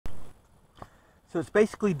So it's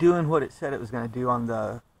basically doing what it said it was going to do on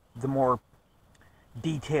the more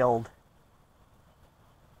detailed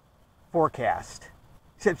forecast.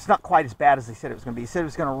 Except it's not quite as bad as they said it was going to be. They said it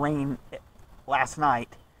was going to rain last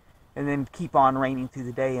night and then keep on raining through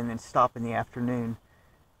the day and then stop in the afternoon.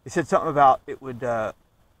 They said something about it would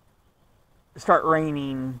start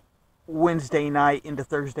raining Wednesday night into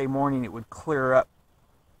Thursday morning. It would clear up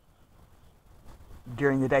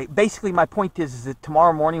during the day. Basically, my point is that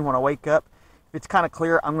tomorrow morning when I wake up, if it's kind of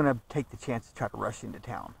clear, I'm going to take the chance to try to rush into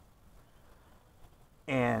town.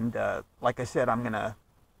 And like I said, I'm going to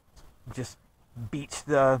just beach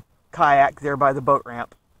the kayak there by the boat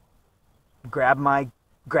ramp, grab my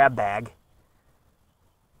grab bag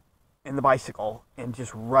and the bicycle, and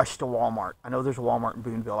just rush to Walmart. I know there's a Walmart in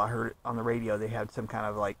Boonville. I heard it on the radio. They had some kind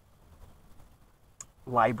of like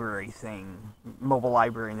library thing, mobile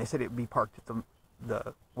library, and they said it would be parked at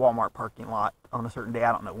the Walmart parking lot on a certain day.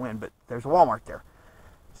 I don't know when, but there's a Walmart there.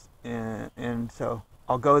 And so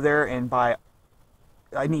I'll go there and buy,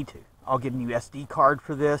 I need to. I'll get a new SD card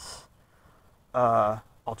for this.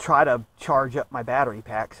 I'll try to charge up my battery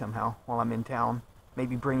pack somehow while I'm in town.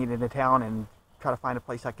 Maybe bring it into town and try to find a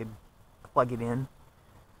place I could plug it in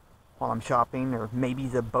while I'm shopping, or maybe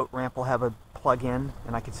the boat ramp will have a plug-in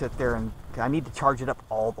and I could sit there, and I need to charge it up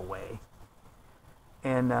all the way.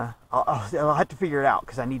 And I'll have to figure it out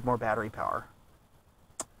because I need more battery power.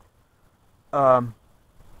 And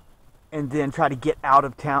then try to get out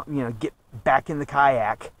of town, get back in the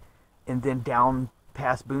kayak and then down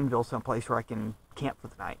past Boonville someplace where I can camp for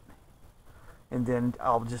the night. And then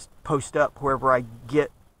I'll just post up wherever I get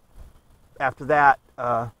after that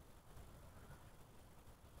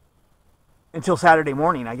until Saturday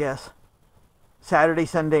morning, I guess. Saturday,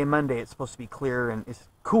 Sunday, and Monday it's supposed to be clear, and it's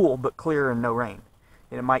cool but clear and no rain.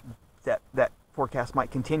 And it might, that forecast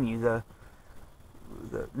might continue. The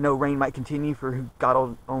no rain might continue for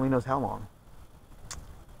God only knows how long.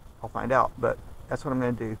 I'll find out, but that's what I'm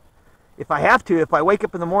going to do. If I have to, if I wake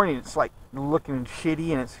up in the morning, it's like looking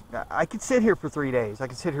shitty, and I could sit here for 3 days. I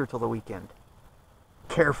could sit here till the weekend.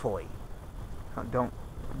 Carefully. Don't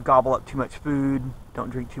gobble up too much food. Don't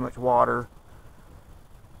drink too much water.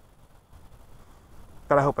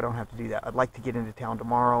 But I hope I don't have to do that. I'd like to get into town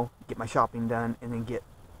tomorrow, get my shopping done, and then get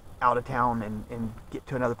out of town and get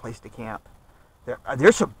to another place to camp.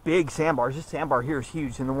 There's some big sandbars. This sandbar here is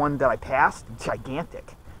huge, and the one that I passed,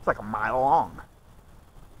 gigantic. It's like a mile long.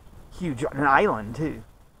 Huge. An island, too.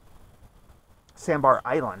 Sandbar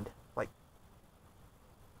Island. Like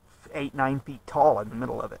 8-9 feet tall in the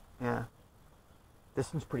middle of it. Yeah.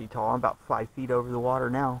 This one's pretty tall. I'm about 5 feet over the water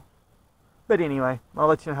now. But anyway, I'll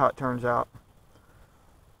let you know how it turns out.